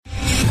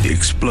The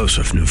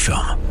explosive new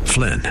film,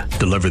 Flynn,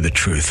 deliver the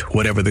truth,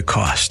 whatever the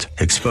cost,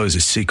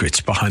 exposes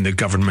secrets behind the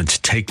government's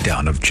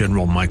takedown of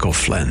General Michael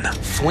Flynn.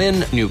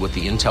 Flynn knew what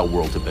the intel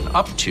world had been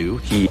up to.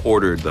 He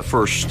ordered the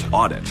first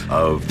audit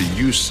of the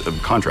use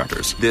of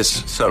contractors.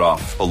 This set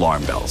off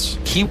alarm bells.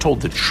 He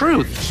told the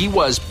truth. He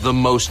was the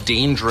most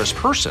dangerous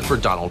person for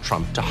Donald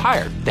Trump to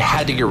hire. They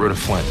had to get rid of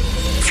Flynn.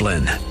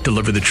 Flynn,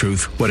 deliver the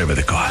truth, whatever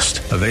the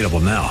cost. Available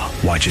now.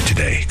 Watch it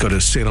today. Go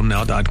to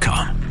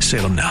salemnow.com.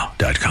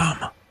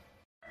 salemnow.com.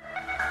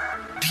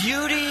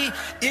 Beauty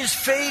is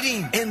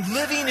fading, and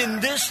living in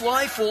this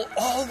life will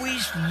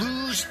always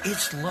lose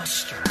its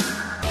luster.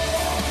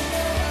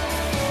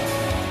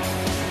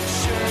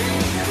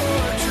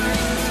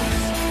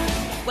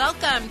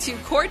 Welcome to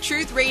Core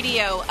Truth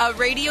Radio, a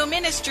radio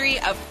ministry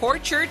of Core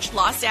Church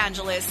Los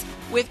Angeles,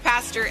 with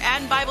pastor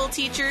and Bible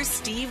teacher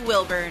Steve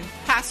Wilburn.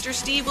 Pastor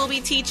Steve will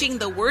be teaching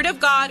the Word of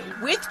God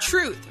with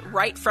truth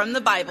right from the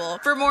Bible.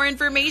 For more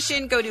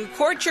information, go to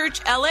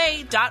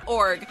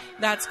corechurchla.org.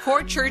 That's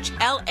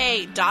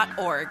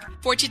corechurchla.org.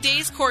 For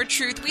today's Core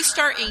Truth, we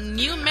start a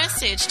new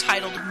message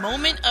titled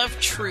Moment of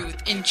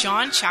Truth in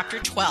John chapter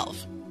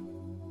 12.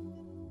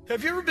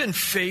 Have you ever been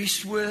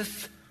faced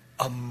with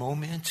a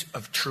moment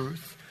of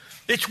truth?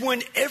 It's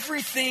when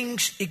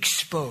everything's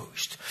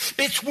exposed.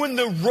 It's when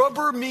the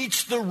rubber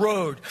meets the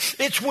road.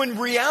 It's when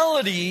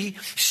reality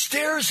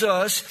stares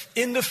us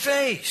in the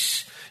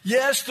face.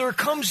 Yes, there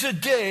comes a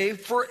day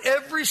for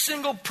every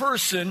single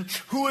person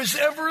who has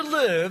ever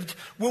lived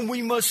when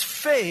we must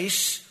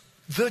face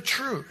the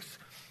truth.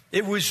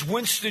 It was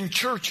Winston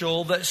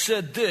Churchill that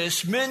said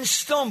this: men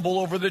stumble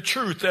over the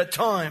truth at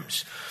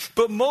times,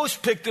 but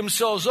most pick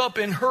themselves up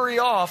and hurry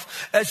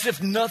off as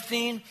if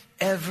nothing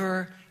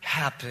ever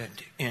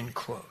happened, end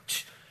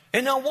quote.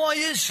 And now why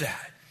is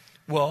that?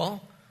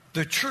 Well,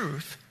 the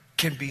truth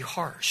can be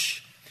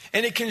harsh.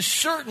 And it can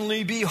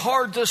certainly be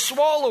hard to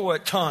swallow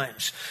at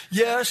times.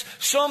 Yes,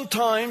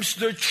 sometimes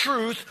the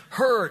truth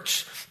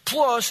hurts.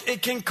 Plus,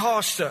 it can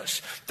cost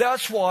us.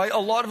 That's why a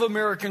lot of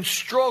Americans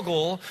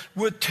struggle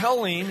with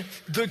telling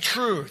the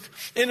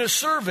truth. In a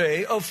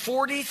survey of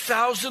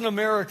 40,000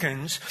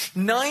 Americans,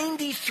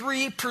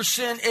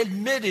 93%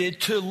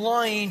 admitted to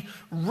lying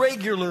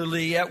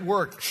regularly at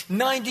work.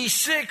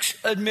 96%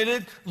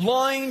 admitted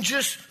lying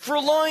just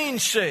for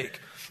lying's sake.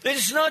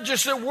 It's not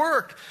just at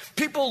work.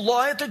 People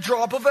lie at the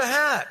drop of a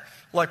hat.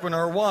 Like when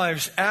our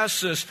wives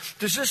ask us,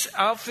 does this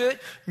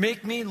outfit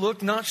make me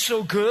look not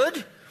so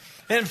good?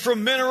 And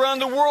from men around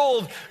the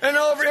world and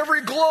over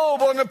every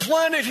globe on the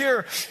planet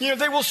here,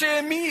 they will say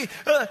to me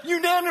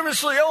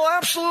unanimously, oh,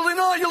 absolutely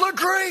not. You look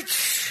great.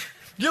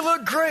 You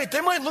look great.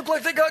 They might look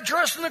like they got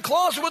dressed in the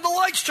closet with the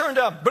lights turned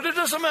out, but it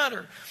doesn't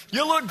matter.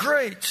 You look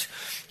great.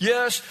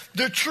 Yes,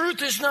 the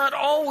truth is not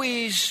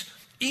always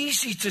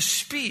easy to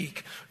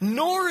speak,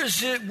 nor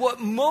is it what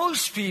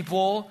most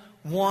people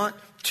want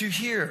to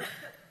hear.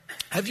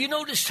 Have you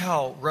noticed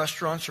how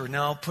restaurants are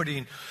now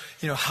putting,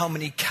 how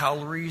many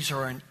calories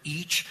are on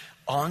each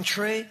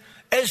entree?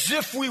 As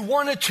if we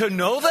wanted to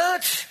know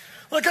that?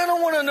 Like, I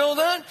don't want to know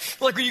that.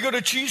 Like when you go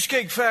to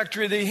Cheesecake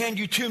Factory, they hand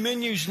you two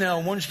menus now.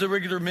 One's the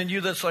regular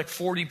menu that's like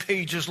 40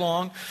 pages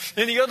long.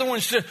 And the other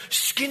one's the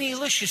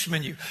Skinny-licious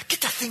menu.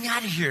 Get that thing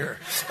out of here.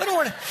 I don't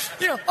want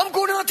to, I'm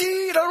going out to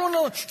eat. I don't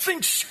want to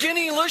think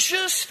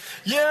Skinny-licious.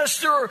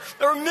 Yes, there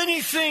are many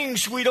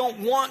things we don't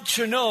want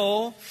to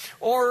know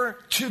or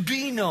to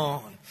be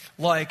known,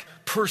 like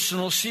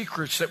personal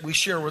secrets that we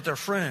share with our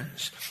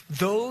friends.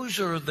 Those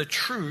are the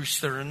truths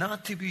that are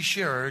not to be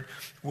shared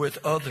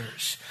with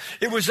others.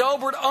 It was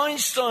Albert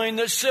Einstein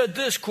that said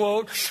this,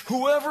 quote,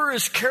 whoever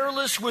is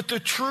careless with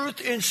the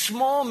truth in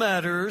small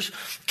matters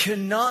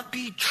cannot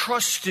be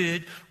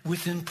trusted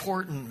with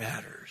important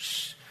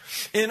matters.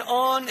 And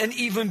on an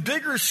even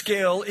bigger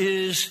scale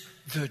is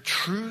the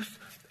truth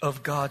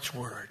of God's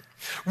word.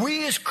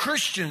 We as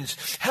Christians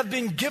have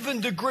been given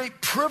the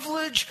great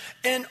privilege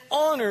and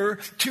honor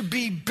to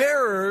be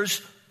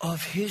bearers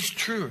of His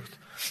truth.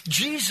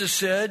 Jesus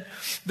said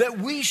that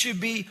we should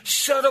be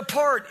set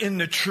apart in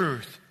the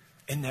truth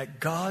and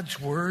that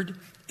God's word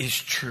is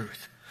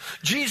truth.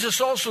 Jesus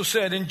also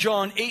said in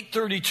John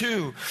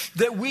 8:32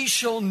 that we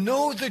shall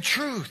know the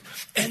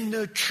truth and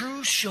the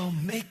truth shall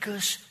make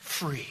us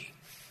free.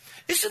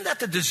 Isn't that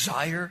the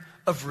desire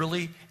of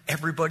really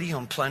everybody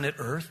on planet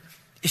Earth,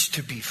 is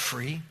to be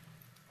free?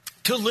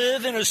 To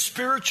live in a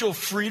spiritual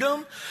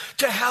freedom,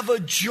 to have a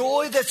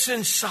joy that's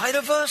inside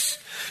of us.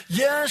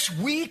 Yes,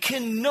 we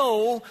can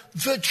know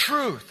the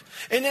truth.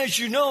 And as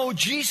you know,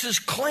 Jesus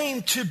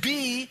claimed to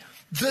be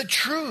the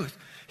truth.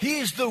 He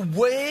is the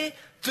way,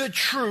 the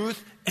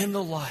truth, and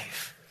the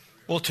life.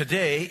 Well,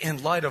 today,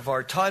 in light of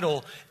our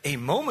title, A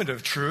Moment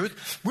of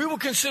Truth, we will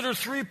consider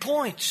 3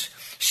 points.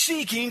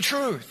 Seeking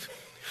truth.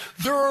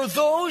 There are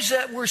those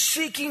that were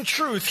seeking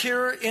truth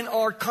here in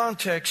our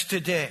context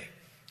today.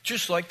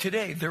 Just like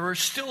today, there are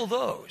still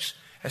those,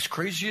 as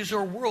crazy as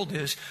our world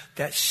is,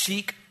 that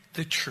seek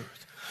the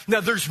truth.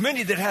 Now, there's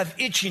many that have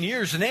itching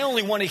ears, and they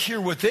only want to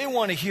hear what they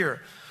want to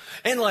hear.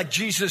 And like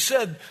Jesus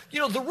said,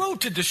 the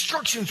road to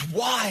destruction's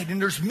wide,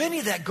 and there's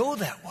many that go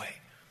that way.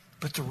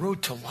 but the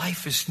road to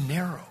life is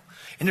narrow.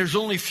 And there's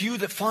only few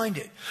that find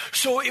it.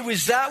 So it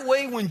was that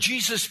way when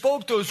Jesus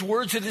spoke those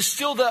words. It is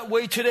still that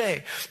way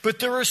today. But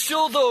there are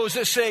still those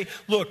that say,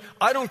 look,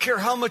 I don't care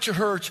how much it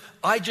hurts.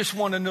 I just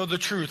want to know the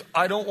truth.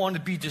 I don't want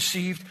to be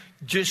deceived.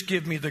 Just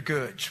give me the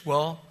goods.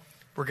 Well,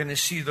 we're going to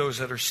see those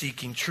that are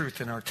seeking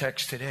truth in our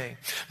text today.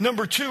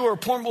 Number 2, our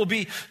point will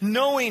be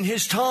knowing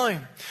his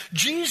time.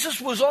 Jesus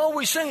was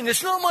always saying,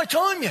 it's not my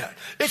time yet.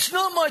 It's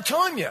not my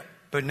time yet.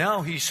 But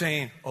now he's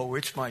saying, oh,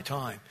 it's my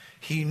time.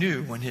 He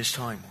knew when his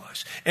time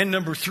was. And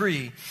number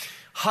 3,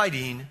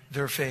 hiding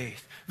their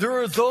faith. There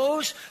are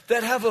those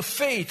that have a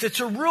faith. It's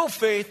a real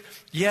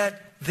faith,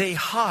 yet they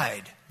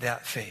hide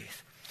that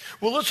faith.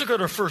 Well, let's look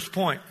at our first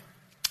point,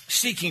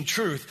 seeking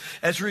truth,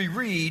 as we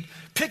read,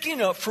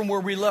 picking up from where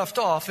we left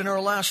off in our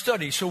last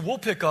study. So we'll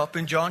pick up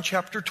in John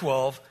chapter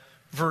 12,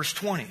 verse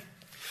 20.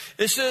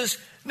 It says,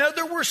 now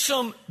there were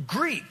some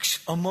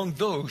Greeks among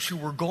those who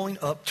were going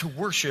up to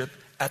worship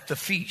at the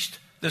feast.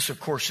 This,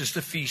 of course, is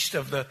the feast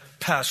of the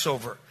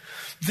Passover.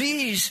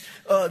 These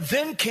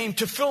then came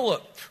to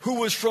Philip, who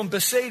was from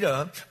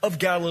Bethsaida of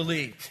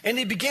Galilee. And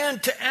he began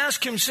to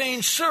ask him,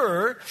 saying,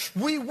 Sir,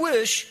 we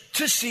wish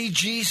to see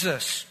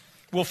Jesus.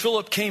 Well,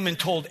 Philip came and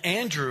told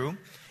Andrew,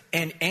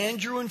 and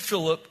Andrew and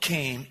Philip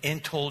came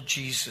and told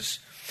Jesus.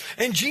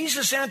 And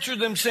Jesus answered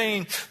them,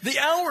 saying, the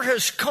hour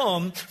has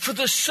come for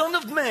the Son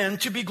of Man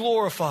to be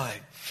glorified.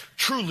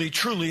 Truly,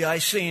 truly, I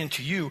say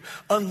unto you,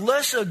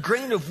 unless a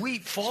grain of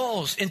wheat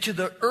falls into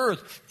the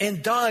earth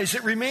and dies,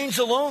 it remains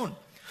alone.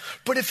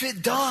 But if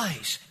it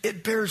dies,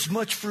 it bears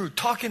much fruit.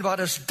 Talking about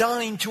us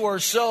dying to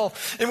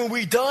ourselves. And when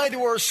we die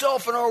to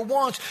ourselves and our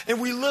wants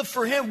and we live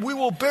for him, we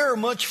will bear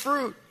much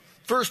fruit.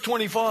 Verse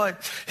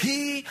 25,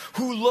 he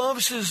who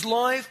loves his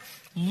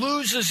life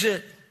loses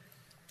it.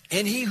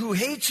 And he who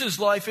hates his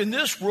life in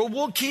this world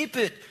will keep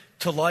it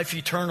to life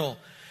eternal.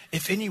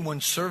 If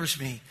anyone serves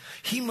me,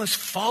 he must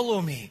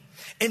follow me.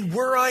 And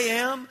where I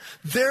am,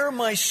 there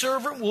my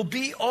servant will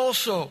be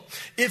also.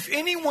 If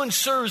anyone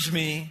serves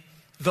me,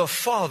 the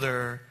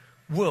Father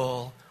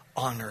will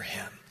honor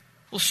him.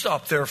 We'll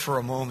stop there for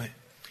a moment.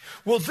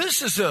 Well,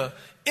 this is an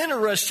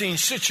interesting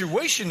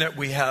situation that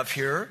we have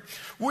here.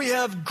 We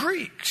have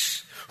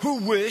Greeks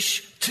who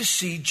wish to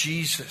see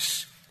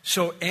Jesus.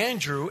 So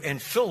Andrew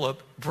and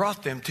Philip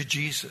brought them to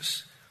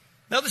Jesus.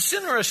 Now, it's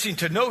interesting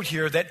to note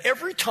here that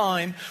every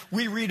time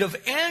we read of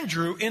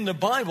Andrew in the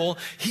Bible,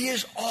 he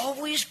is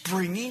always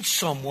bringing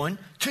someone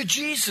to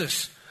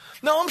Jesus.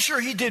 Now, I'm sure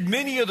he did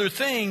many other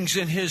things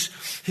in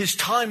his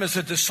time as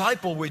a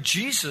disciple with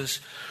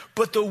Jesus,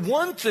 but the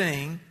one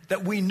thing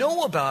that we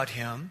know about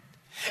him,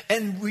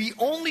 and we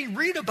only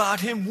read about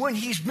him when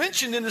he's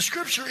mentioned in the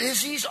scripture,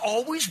 is he's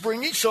always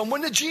bringing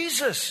someone to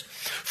Jesus.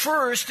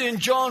 First, in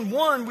John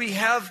 1,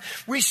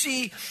 we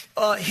see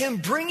him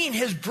bringing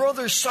his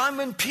brother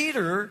Simon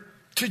Peter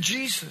to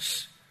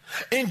Jesus.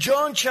 In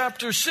John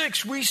chapter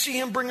 6, we see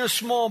him bring a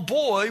small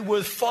boy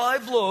with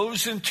 5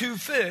 loaves and 2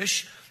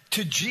 fish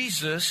to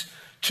Jesus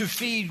to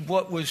feed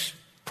what was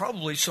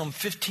probably some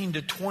 15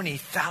 to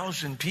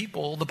 20,000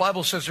 people. The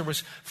Bible says there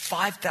was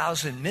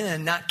 5,000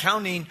 men, not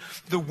counting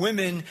the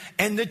women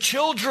and the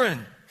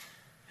children.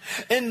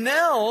 And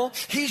now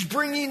he's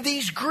bringing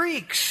these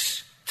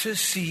Greeks to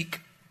seek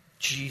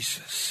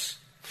Jesus.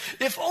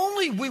 If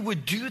only we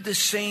would do the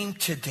same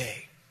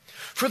today.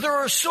 For there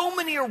are so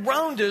many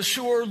around us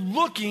who are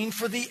looking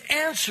for the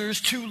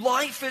answers to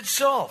life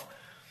itself.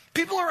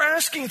 People are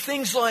asking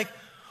things like,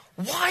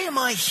 why am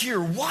I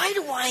here? Why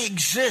do I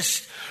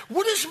exist?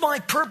 What is my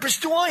purpose?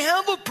 Do I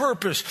have a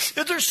purpose?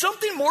 Is there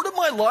something more to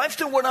my life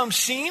than what I'm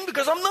seeing?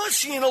 Because I'm not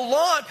seeing a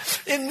lot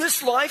in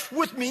this life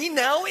with me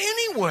now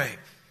anyway.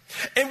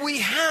 And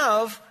we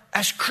have,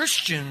 as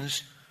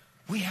Christians,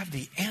 we have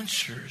the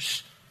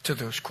answers to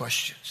those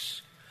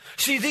questions.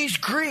 See, these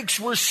Greeks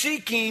were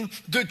seeking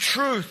the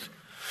truth.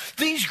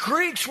 These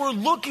Greeks were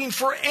looking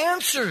for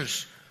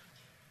answers.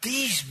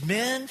 These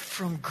men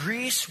from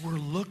Greece were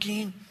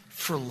looking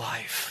for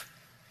life.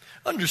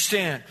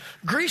 Understand,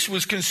 Greece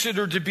was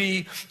considered to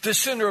be the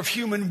center of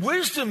human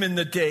wisdom in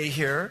the day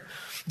here.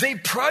 They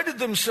prided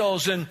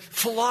themselves in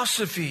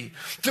philosophy,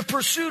 the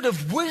pursuit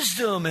of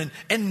wisdom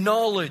and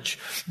knowledge.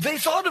 They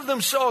thought of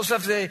themselves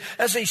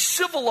as a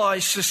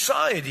civilized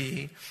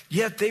society,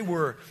 yet they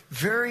were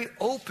very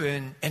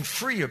open and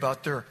free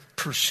about their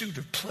pursuit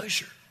of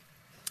pleasure.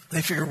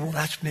 They figured, well,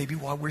 that's maybe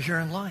why we're here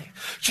in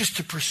life, just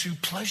to pursue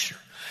pleasure.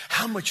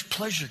 How much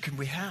pleasure can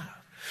we have?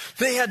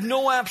 They had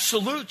no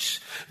absolutes.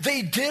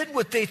 They did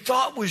what they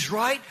thought was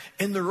right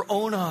in their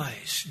own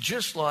eyes,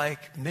 just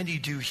like many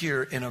do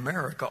here in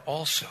America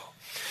also.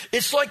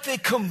 It's like they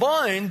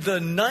combined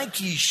the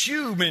Nike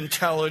shoe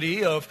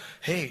mentality of,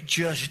 hey,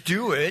 just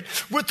do it,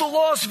 with the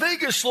Las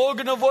Vegas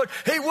slogan of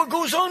what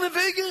goes on in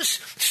Vegas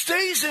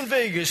stays in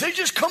Vegas. They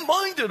just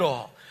combined it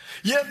all.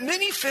 Yet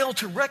many fail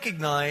to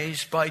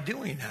recognize by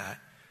doing that,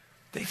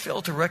 they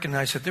fail to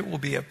recognize that there will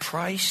be a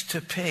price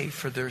to pay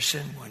for their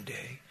sin one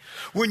day.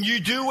 When you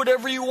do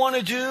whatever you want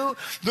to do,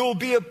 there will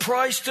be a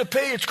price to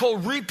pay. It's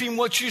called reaping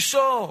what you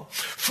sow.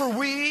 For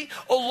we,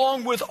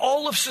 along with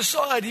all of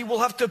society, will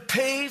have to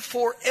pay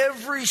for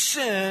every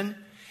sin,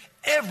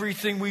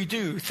 everything we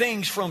do.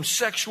 Things from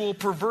sexual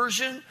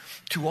perversion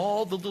to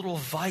all the little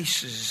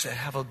vices that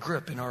have a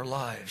grip in our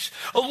lives.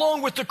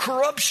 Along with the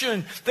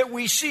corruption that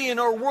we see in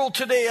our world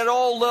today at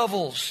all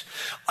levels.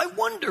 I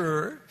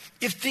wonder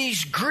if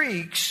these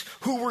Greeks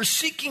who were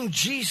seeking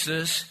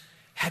Jesus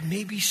had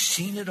maybe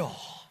seen it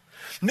all.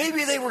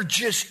 Maybe they were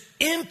just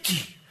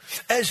empty,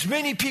 as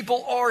many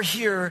people are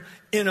here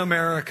in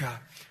America.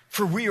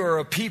 For we are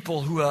a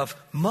people who have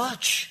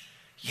much,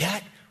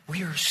 yet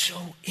we are so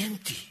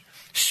empty.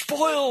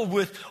 Spoiled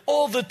with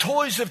all the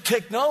toys of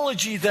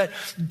technology that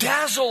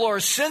dazzle our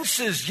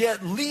senses,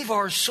 yet leave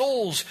our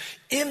souls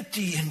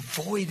empty and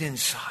void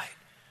inside.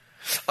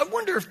 I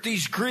wonder if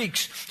these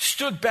Greeks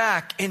stood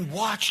back and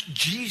watched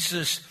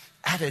Jesus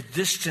at a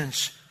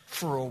distance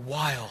for a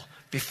while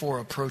before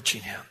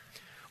approaching him.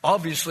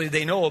 Obviously,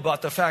 they know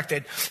about the fact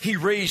that he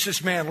raised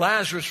this man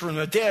Lazarus from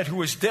the dead, who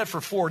was dead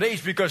for 4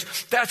 days, because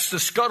that's the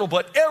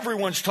scuttlebutt.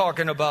 Everyone's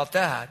talking about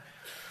that.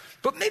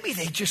 But maybe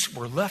they just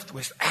were left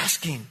with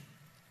asking,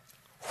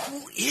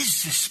 who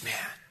is this man?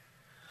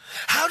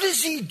 How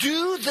does he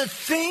do the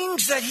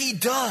things that he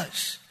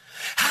does?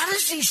 How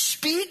does he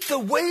speak the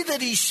way that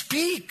he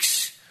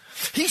speaks?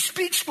 He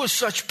speaks with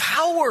such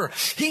power.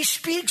 He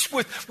speaks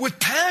with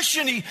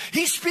passion.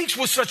 He speaks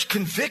with such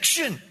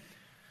conviction.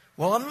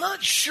 Well, I'm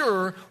not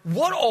sure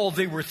what all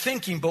they were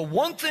thinking, but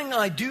one thing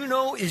I do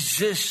know is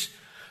this.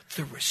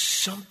 There was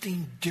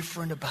something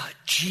different about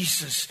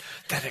Jesus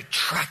that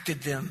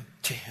attracted them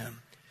to him.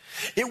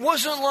 It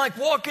wasn't like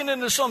walking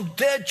into some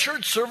dead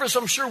church service.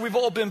 I'm sure we've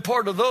all been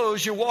part of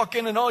those. You walk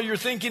in and all you're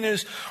thinking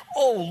is,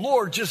 oh,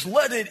 Lord, just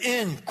let it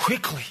in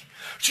quickly.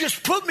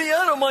 Just put me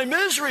out of my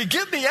misery.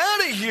 Get me out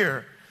of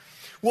here.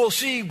 Well,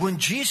 see, when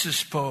Jesus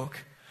spoke,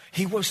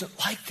 he wasn't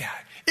like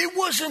that. It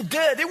wasn't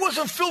dead. It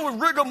wasn't filled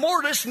with rigor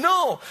mortis.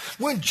 No.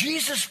 When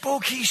Jesus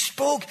spoke, he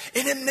spoke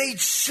and it made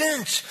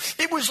sense.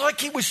 It was like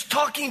he was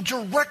talking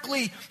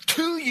directly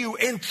to you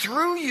and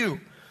through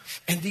you.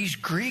 And these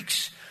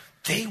Greeks,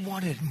 they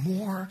wanted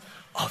more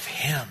of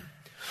him.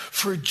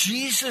 For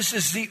Jesus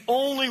is the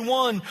only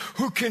one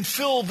who can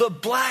fill the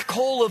black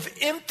hole of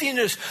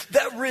emptiness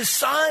that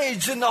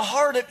resides in the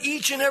heart of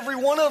each and every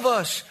one of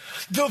us.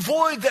 The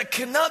void that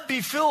cannot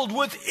be filled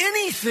with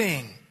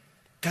anything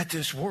that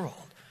this world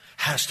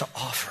has to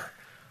offer.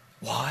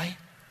 Why?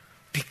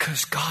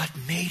 Because God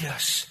made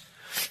us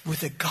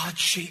with a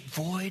God-shaped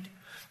void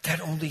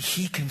that only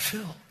he can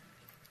fill.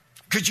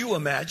 Could you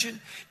imagine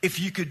if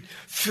you could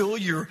fill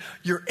your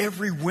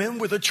every whim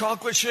with a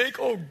chocolate shake?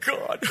 Oh,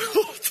 God.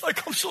 It's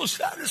like I'm so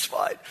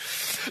satisfied.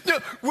 Now,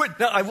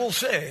 I will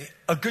say,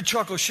 a good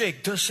chocolate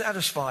shake does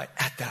satisfy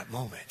at that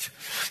moment.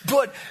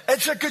 But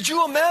it's like, could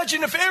you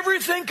imagine if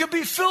everything could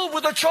be filled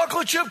with a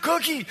chocolate chip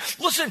cookie?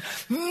 Listen,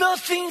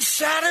 nothing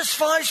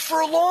satisfies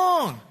for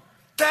long.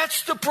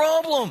 That's the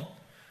problem.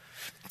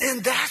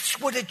 And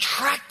that's what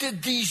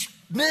attracted these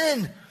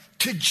men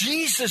to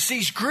Jesus,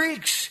 these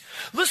Greeks.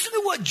 Listen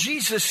to what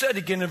Jesus said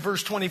again in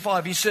verse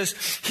 25. He says,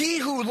 he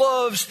who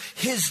loves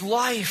his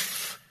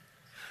life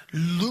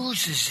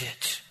loses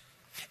it.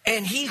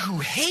 And he who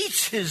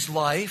hates his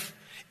life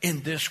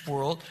in this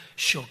world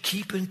shall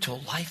keep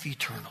until life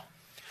eternal.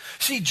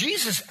 See,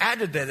 Jesus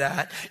added to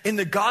that in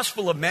the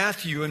Gospel of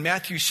Matthew, in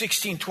Matthew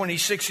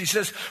 16:26, he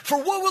says, for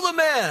what will a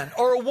man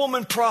or a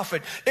woman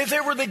profit if they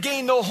were to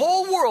gain the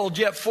whole world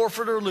yet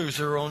forfeit or lose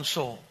their own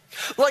soul?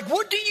 Like,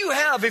 what do you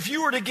have if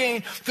you were to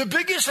gain the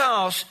biggest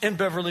house in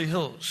Beverly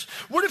Hills?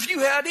 What if you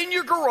had in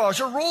your garage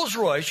a Rolls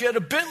Royce, you had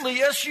a Bentley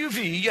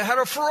SUV, you had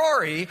a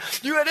Ferrari,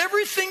 you had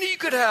everything that you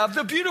could have,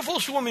 the beautiful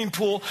swimming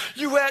pool,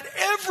 you had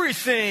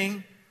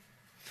everything,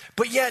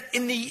 but yet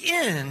in the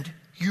end,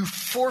 you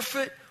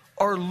forfeit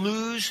or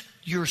lose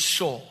your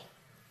soul?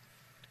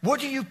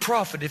 What do you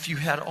profit if you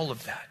had all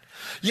of that?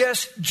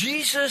 Yes,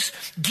 Jesus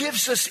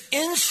gives us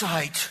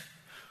insight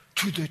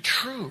to the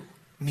true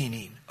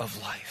meaning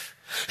of life.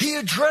 He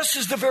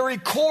addresses the very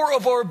core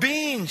of our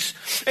beings,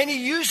 and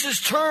he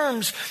uses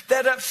terms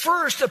that at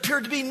first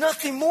appear to be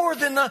nothing more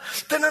than an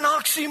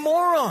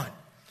oxymoron.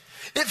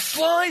 It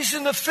flies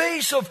in the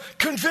face of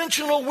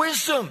conventional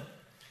wisdom.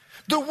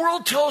 The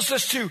world tells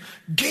us to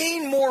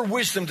gain more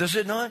wisdom, does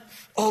it not?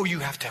 Oh, you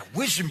have to have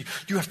wisdom.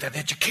 You have to have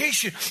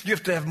education. You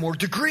have to have more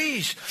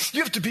degrees.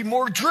 You have to be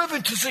more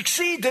driven to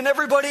succeed than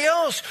everybody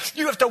else.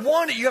 You have to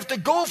want it. You have to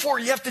go for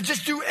it. You have to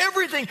just do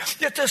everything.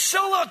 You have to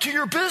sell out to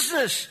your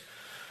business.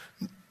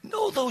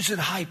 Know those in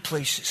high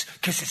places,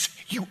 because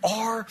you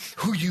are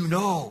who you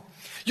know.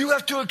 You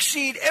have to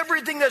exceed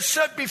everything that's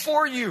set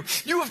before you.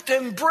 You have to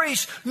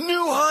embrace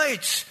new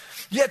heights.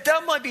 Yet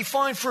that might be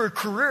fine for a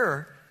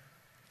career,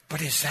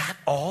 but is that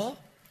all?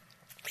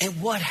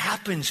 And what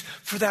happens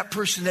for that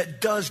person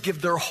that does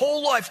give their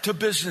whole life to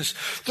business,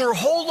 their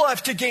whole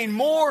life to gain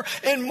more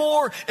and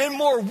more and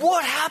more?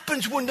 What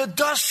happens when the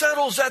dust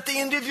settles at the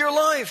end of your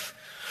life?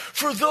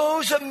 For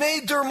those that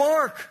made their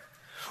mark,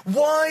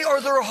 why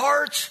are their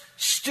hearts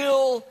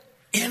still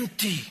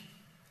empty.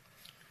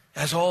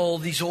 As all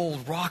these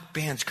old rock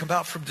bands come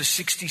out from the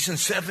 60s and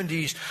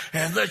 70s,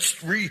 and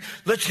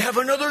let's have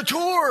another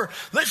tour.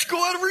 Let's go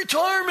out of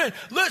retirement.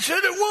 Let's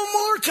hit it one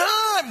more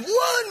time.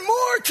 One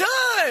more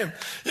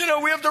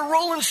time. We have the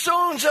Rolling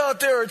Stones out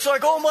there. It's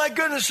like, oh my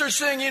goodness, they're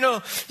saying,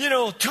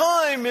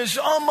 time is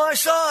on my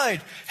side.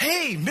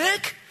 Hey,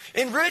 Mick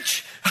and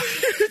Rich,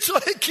 it's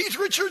like Keith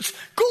Richards,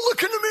 go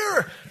look in the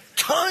mirror.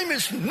 Time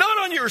is not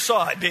on your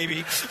side,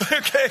 baby.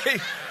 Okay?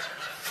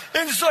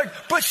 And it's like,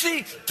 but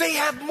see, they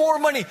have more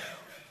money.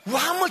 Well,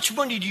 how much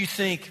money do you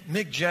think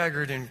Mick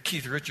Jagger and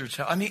Keith Richards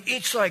have? I mean,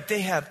 it's like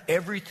they have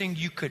everything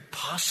you could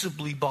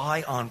possibly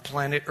buy on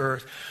planet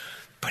Earth,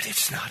 but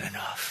it's not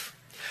enough.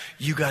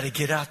 You got to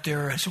get out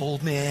there as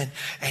old men,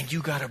 and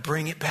you got to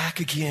bring it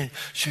back again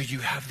so you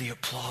have the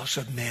applause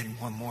of men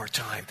one more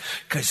time,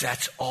 because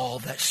that's all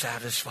that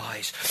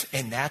satisfies.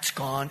 And that's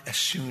gone as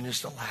soon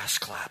as the last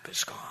clap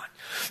is gone.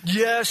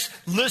 Yes,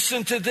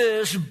 listen to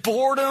this.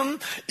 Boredom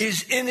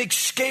is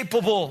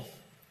inescapable.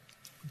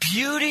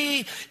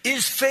 Beauty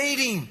is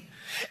fading.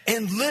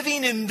 And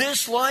living in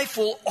this life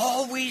will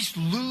always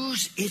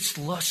lose its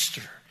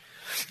luster.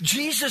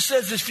 Jesus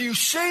says if you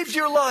saved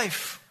your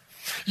life,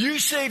 you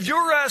saved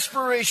your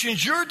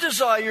aspirations, your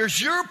desires,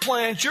 your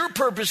plans, your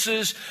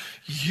purposes,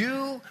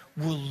 you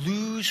will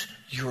lose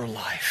your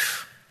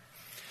life.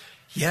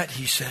 Yet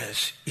he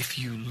says, if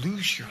you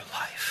lose your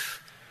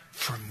life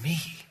for me,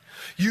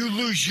 you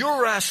lose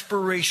your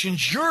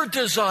aspirations, your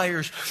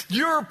desires,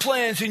 your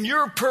plans, and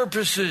your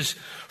purposes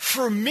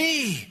for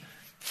me,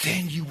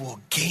 then you will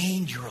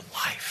gain your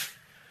life.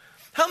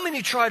 How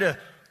many try to,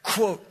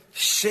 quote,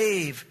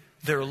 save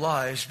their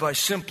lives by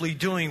simply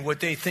doing what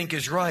they think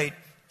is right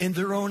in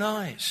their own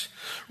eyes,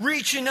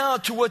 reaching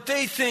out to what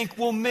they think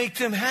will make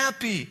them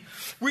happy?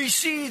 We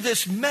see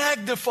this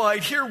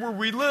magnified here where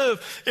we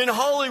live in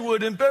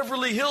Hollywood and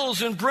Beverly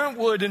Hills and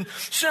Brentwood and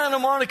Santa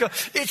Monica.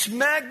 It's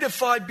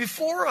magnified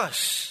before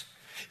us,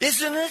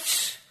 isn't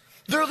it?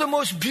 They're the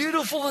most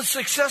beautiful and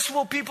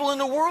successful people in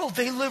the world.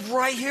 They live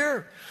right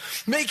here,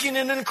 making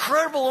an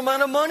incredible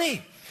amount of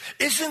money.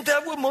 Isn't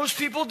that what most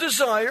people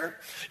desire?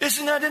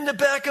 Isn't that in the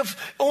back of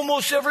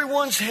almost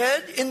everyone's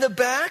head, in the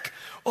back?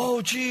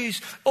 Oh,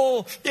 geez.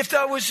 Oh, if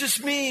that was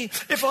just me,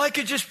 if I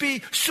could just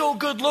be so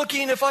good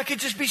looking, if I could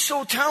just be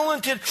so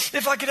talented,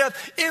 if I could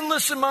have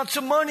endless amounts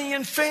of money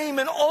and fame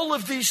and all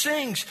of these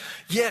things.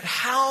 Yet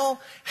how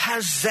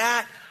has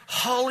that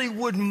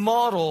Hollywood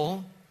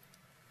model,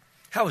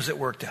 how has it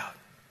worked out?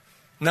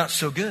 Not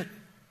so good.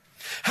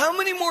 How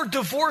many more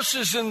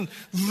divorces and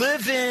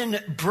live-in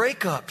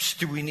breakups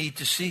do we need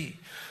to see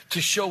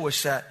to show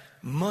us that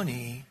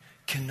money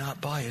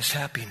cannot buy us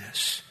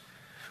happiness?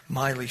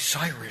 Miley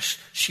Cyrus,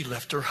 she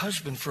left her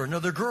husband for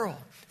another girl.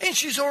 And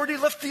she's already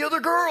left the other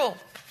girl.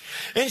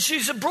 And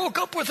she's broke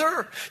up with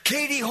her.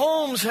 Katie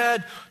Holmes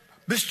had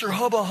Mr.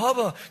 Hubba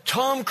Hubba,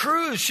 Tom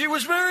Cruise. She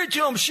was married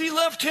to him. She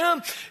left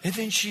him. And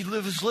then she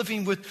was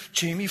living with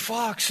Jamie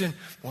Foxx. And,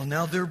 well,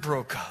 now they're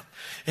broke up.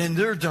 And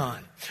they're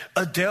done.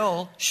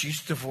 Adele,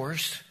 she's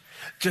divorced.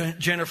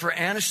 Jennifer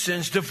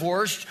Aniston's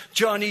divorced.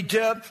 Johnny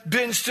Depp,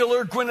 Ben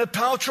Stiller, Gwyneth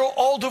Paltrow,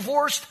 all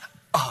divorced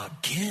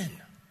again.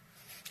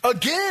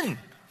 Again.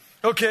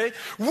 Okay,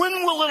 when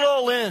will it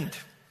all end?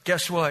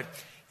 Guess what?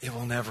 It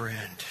will never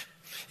end.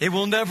 It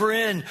will never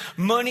end.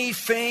 Money,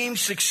 fame,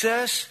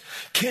 success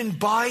can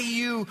buy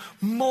you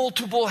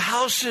multiple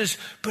houses,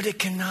 but it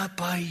cannot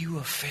buy you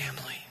a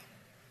family.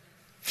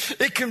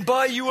 It can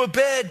buy you a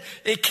bed.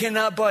 It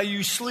cannot buy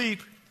you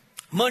sleep.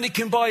 Money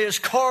can buy us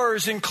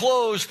cars and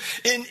clothes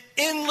and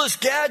endless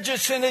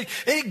gadgets and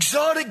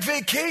exotic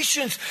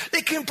vacations.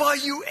 It can buy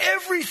you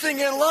everything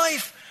in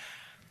life,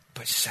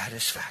 but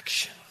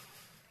satisfaction.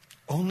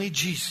 Only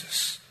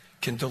Jesus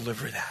can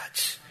deliver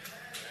that.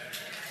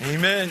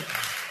 Amen.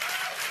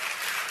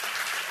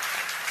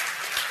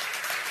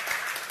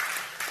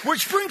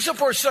 Which brings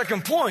up our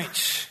second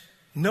point,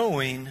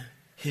 knowing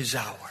his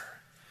hour.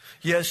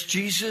 Yes,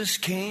 Jesus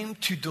came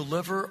to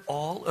deliver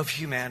all of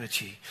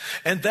humanity.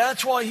 And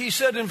that's why he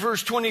said in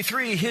verse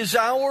 23, his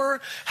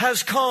hour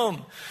has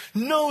come.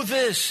 Know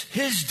this,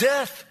 his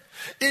death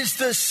is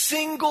the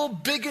single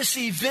biggest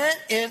event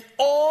in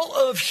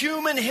all of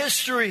human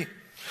history.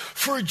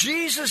 For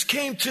Jesus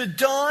came to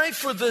die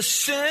for the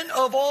sin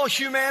of all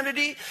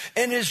humanity,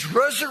 and his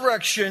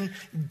resurrection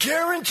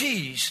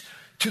guarantees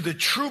to the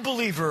true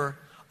believer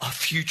a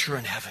future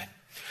in heaven.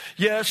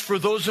 Yes, for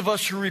those of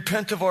us who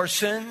repent of our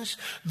sins,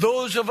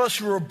 those of us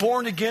who are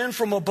born again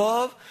from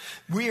above,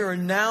 we are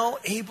now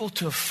able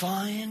to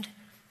find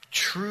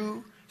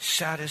true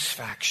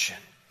satisfaction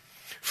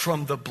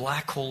from the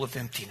black hole of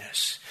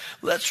emptiness.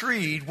 Let's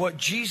read what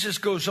Jesus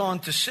goes on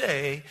to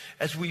say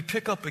as we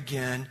pick up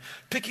again,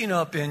 picking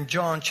up in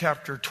John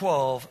chapter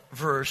 12,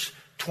 verse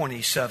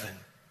 27.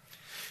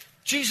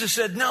 Jesus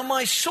said, now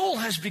my soul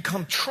has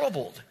become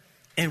troubled,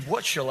 and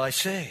what shall I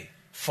say?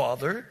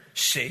 Father,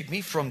 save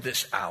me from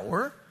this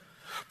hour.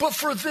 But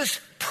for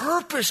this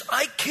purpose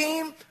I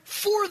came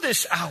for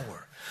this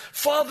hour.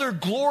 Father,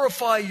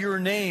 glorify your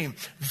name.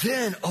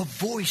 Then a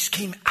voice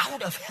came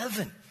out of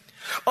heaven.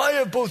 I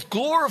have both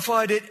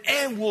glorified it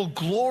and will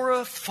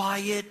glorify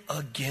it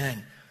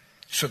again.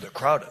 So the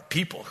crowd of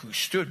people who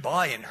stood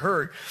by and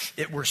heard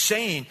it were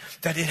saying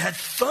that it had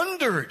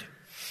thundered.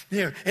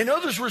 And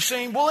others were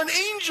saying, well, an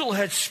angel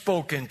had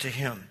spoken to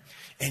him.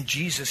 And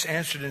Jesus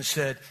answered and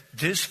said,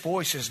 this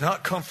voice has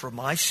not come for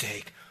my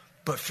sake,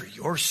 but for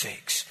your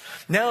sakes.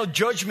 Now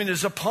judgment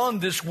is upon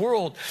this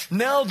world.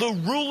 Now the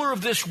ruler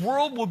of this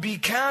world will be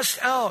cast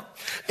out.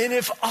 And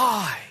if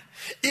I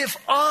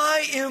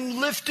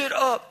am lifted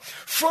up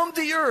from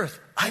the earth,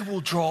 I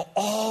will draw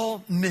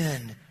all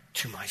men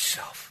to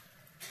myself.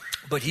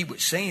 But he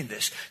was saying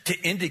this to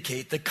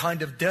indicate the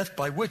kind of death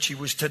by which he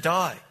was to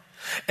die.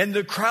 And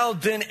the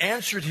crowd then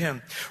answered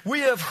him, we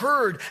have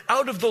heard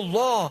out of the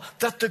law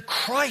that the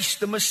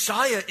Christ, the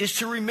Messiah, is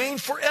to remain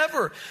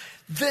forever.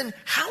 Then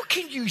how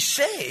can you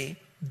say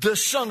the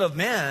Son of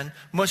Man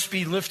must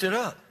be lifted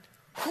up?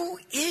 Who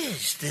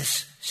is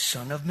this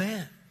Son of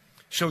Man?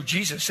 So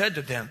Jesus said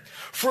to them,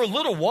 for a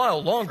little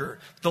while longer,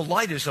 the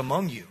light is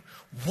among you.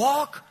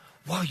 Walk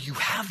while you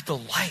have the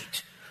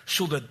light,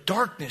 so the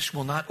darkness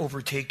will not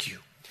overtake you.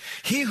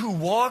 He who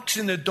walks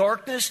in the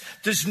darkness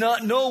does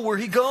not know where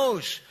he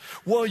goes.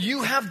 While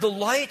you have the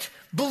light,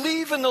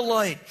 believe in the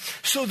light,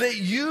 so that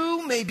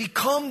you may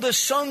become the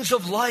sons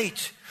of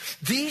light.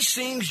 These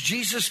things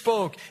Jesus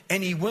spoke,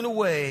 and he went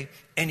away,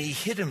 and he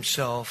hid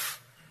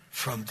himself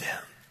from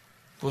them.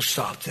 We'll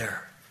stop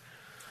there.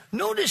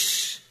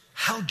 Notice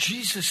how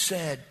Jesus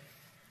said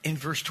in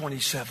verse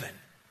 27,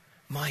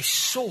 my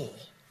soul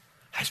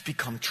has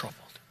become troubled.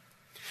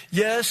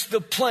 Yes,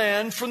 the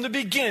plan from the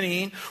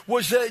beginning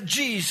was that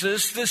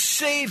Jesus, the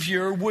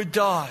Savior, would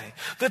die,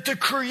 that the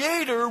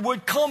Creator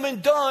would come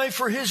and die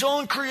for his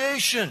own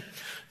creation.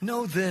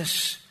 Know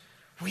this,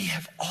 we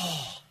have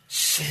all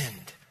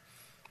sinned.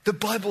 The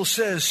Bible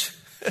says,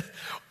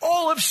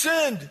 all have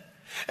sinned,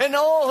 and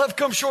all have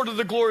come short of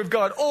the glory of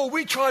God. Oh,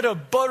 we try to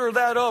butter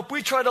that up.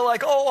 We try to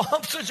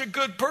I'm such a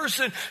good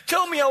person.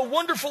 Tell me how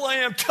wonderful I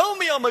am. Tell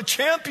me I'm a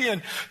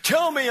champion.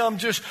 Tell me I'm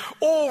just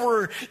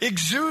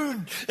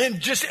exude in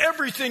just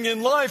everything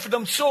in life, and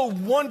I'm so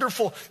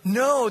wonderful.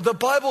 No, the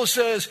Bible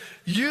says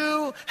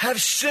you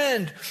have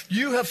sinned.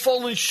 You have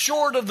fallen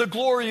short of the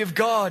glory of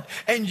God,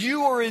 and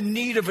you are in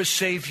need of a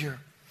Savior.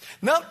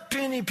 Not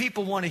many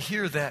people want to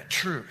hear that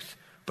truth,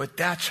 but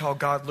that's how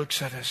God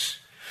looks at us.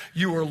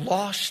 You are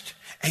lost,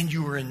 and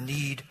you are in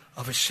need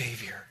of a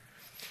Savior.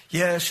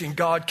 Yes, and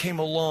God came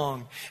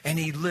along, and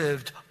he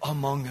lived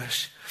among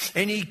us.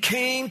 And he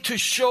came to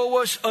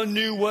show us a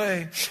new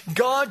way.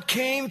 God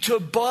came to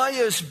buy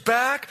us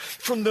back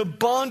from the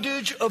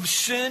bondage of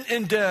sin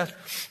and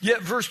death.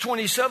 Yet verse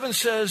 27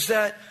 says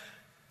that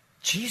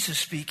Jesus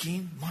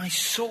speaking, my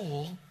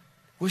soul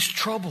was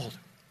troubled.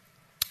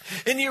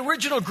 In the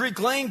original Greek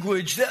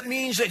language, that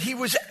means that he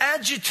was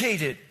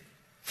agitated,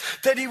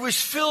 that he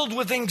was filled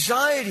with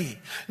anxiety,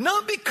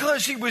 not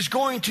because he was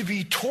going to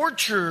be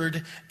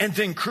tortured and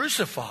then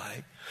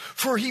crucified,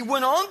 for he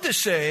went on to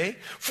say,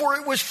 for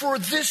it was for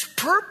this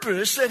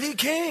purpose that he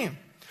came.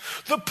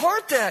 The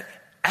part that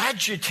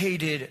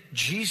agitated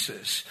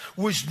Jesus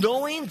was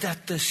knowing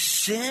that the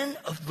sin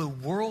of the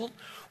world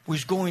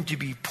was going to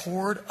be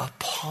poured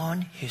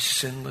upon his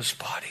sinless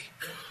body.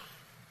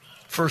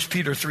 1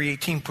 Peter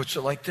 3:18 puts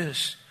it like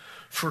this,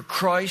 for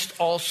Christ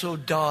also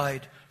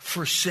died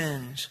for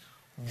sins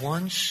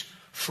once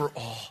for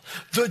all,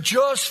 the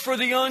just for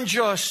the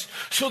unjust,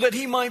 so that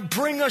he might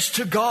bring us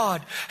to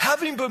God,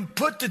 having been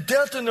put to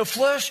death in the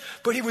flesh,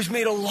 but he was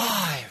made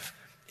alive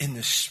in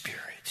the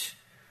Spirit.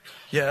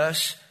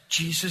 Yes,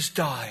 Jesus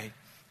died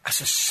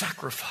as a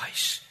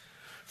sacrifice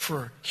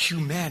for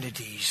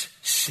humanity's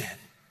sin.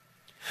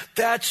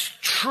 That's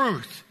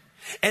truth,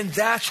 and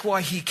that's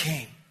why he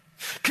came.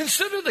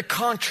 Consider the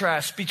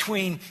contrast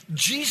between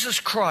Jesus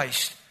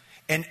Christ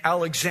and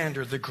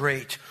Alexander the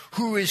Great,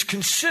 who is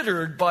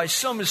considered by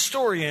some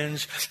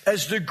historians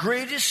as the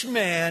greatest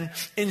man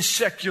in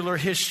secular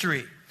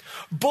history.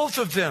 Both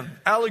of them,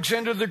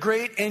 Alexander the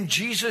Great and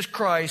Jesus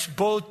Christ,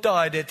 both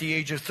died at the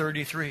age of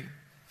 33.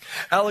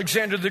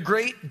 Alexander the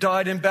Great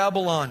died in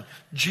Babylon.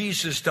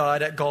 Jesus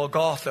died at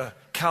Golgotha,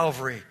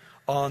 Calvary,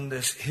 on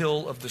this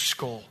hill of the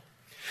skull.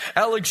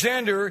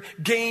 Alexander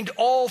gained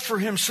all for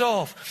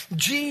himself.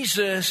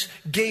 Jesus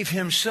gave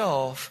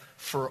himself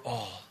for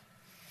all.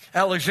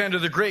 Alexander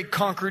the Great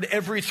conquered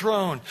every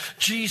throne.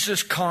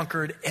 Jesus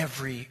conquered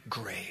every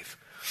grave.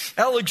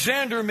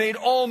 Alexander made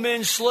all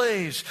men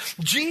slaves.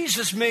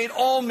 Jesus made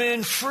all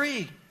men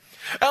free.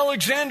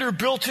 Alexander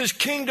built his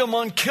kingdom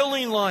on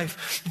killing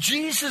life.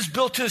 Jesus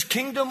built his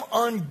kingdom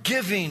on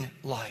giving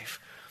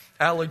life.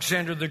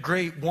 Alexander the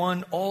Great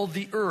won all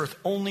the earth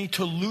only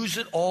to lose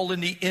it all in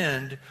the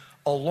end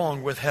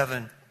along with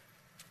heaven.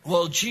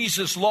 Well,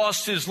 Jesus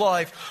lost his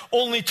life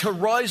only to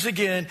rise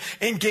again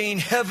and gain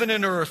heaven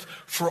and earth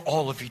for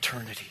all of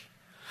eternity.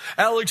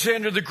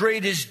 Alexander the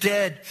Great is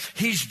dead.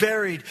 He's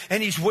buried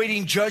and he's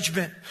waiting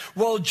judgment,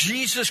 while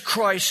Jesus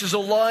Christ is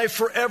alive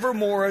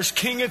forevermore as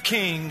King of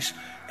Kings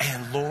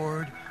and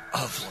Lord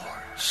of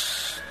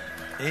Lords.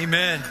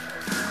 Amen.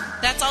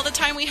 That's all the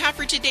time we have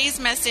for today's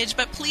message,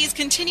 but please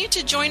continue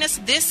to join us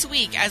this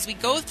week as we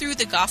go through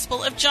the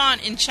Gospel of John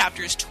in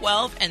chapters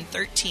 12 and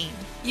 13.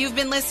 You've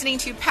been listening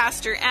to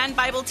Pastor and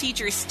Bible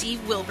teacher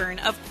Steve Wilburn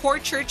of Core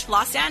Church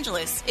Los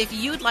Angeles. If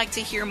you'd like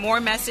to hear more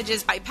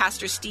messages by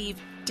Pastor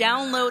Steve,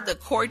 download the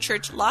Core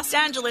Church Los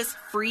Angeles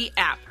free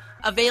app,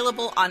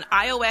 available on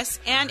iOS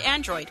and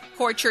Android.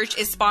 Core Church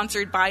is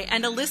sponsored by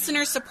and a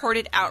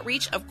listener-supported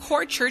outreach of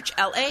Core Church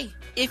LA.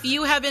 If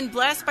you have been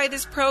blessed by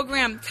this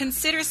program,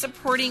 consider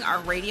supporting our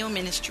radio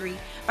ministry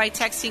by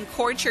texting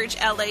Core Church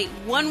LA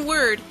one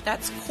word,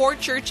 that's Core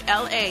Church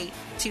LA,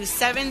 to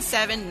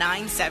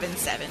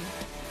 77977.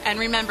 And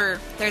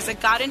remember, there's a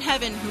God in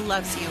heaven who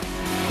loves you.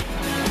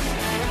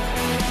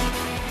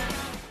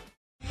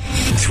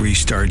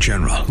 3-star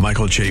General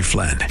Michael J.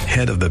 Flynn,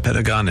 head of the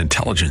Pentagon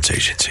Intelligence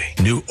Agency,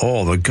 knew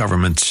all the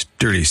government's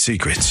dirty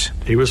secrets.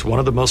 He was one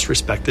of the most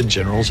respected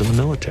generals in the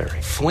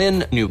military.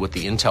 Flynn knew what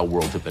the intel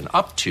world had been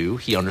up to.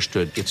 He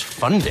understood its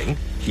funding.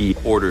 He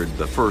ordered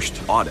the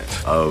first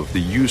audit of the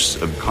use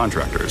of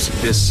contractors.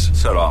 This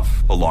set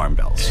off alarm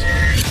bells.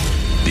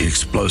 The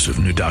explosive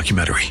new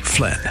documentary,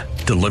 Flynn,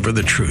 Deliver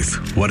the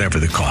Truth, Whatever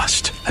the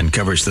Cost,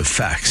 uncovers the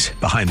facts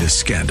behind this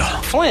scandal.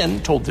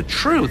 Flynn told the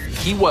truth.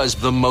 He was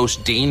the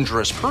most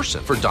dangerous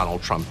person for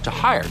Donald Trump to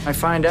hire. I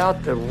find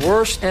out the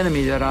worst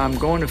enemy that I'm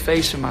going to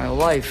face in my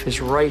life is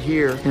right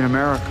here in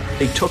America.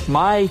 They took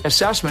my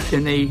assessment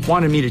and they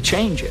wanted me to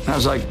change it. And I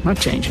was like, I'm not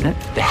changing it.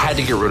 They had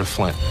to get rid of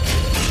Flynn.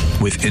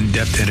 With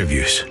in-depth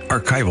interviews,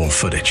 archival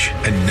footage,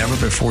 and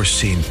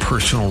never-before-seen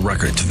personal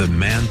records of the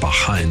man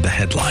behind the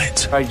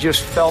headlines. I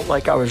just felt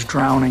like I was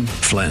drowning.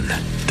 Flynn,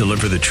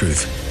 Deliver the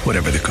Truth,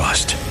 Whatever the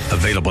Cost.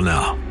 Available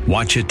now.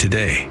 Watch it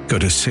today. Go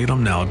to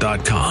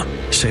salemnow.com.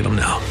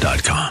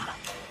 salemnow.com.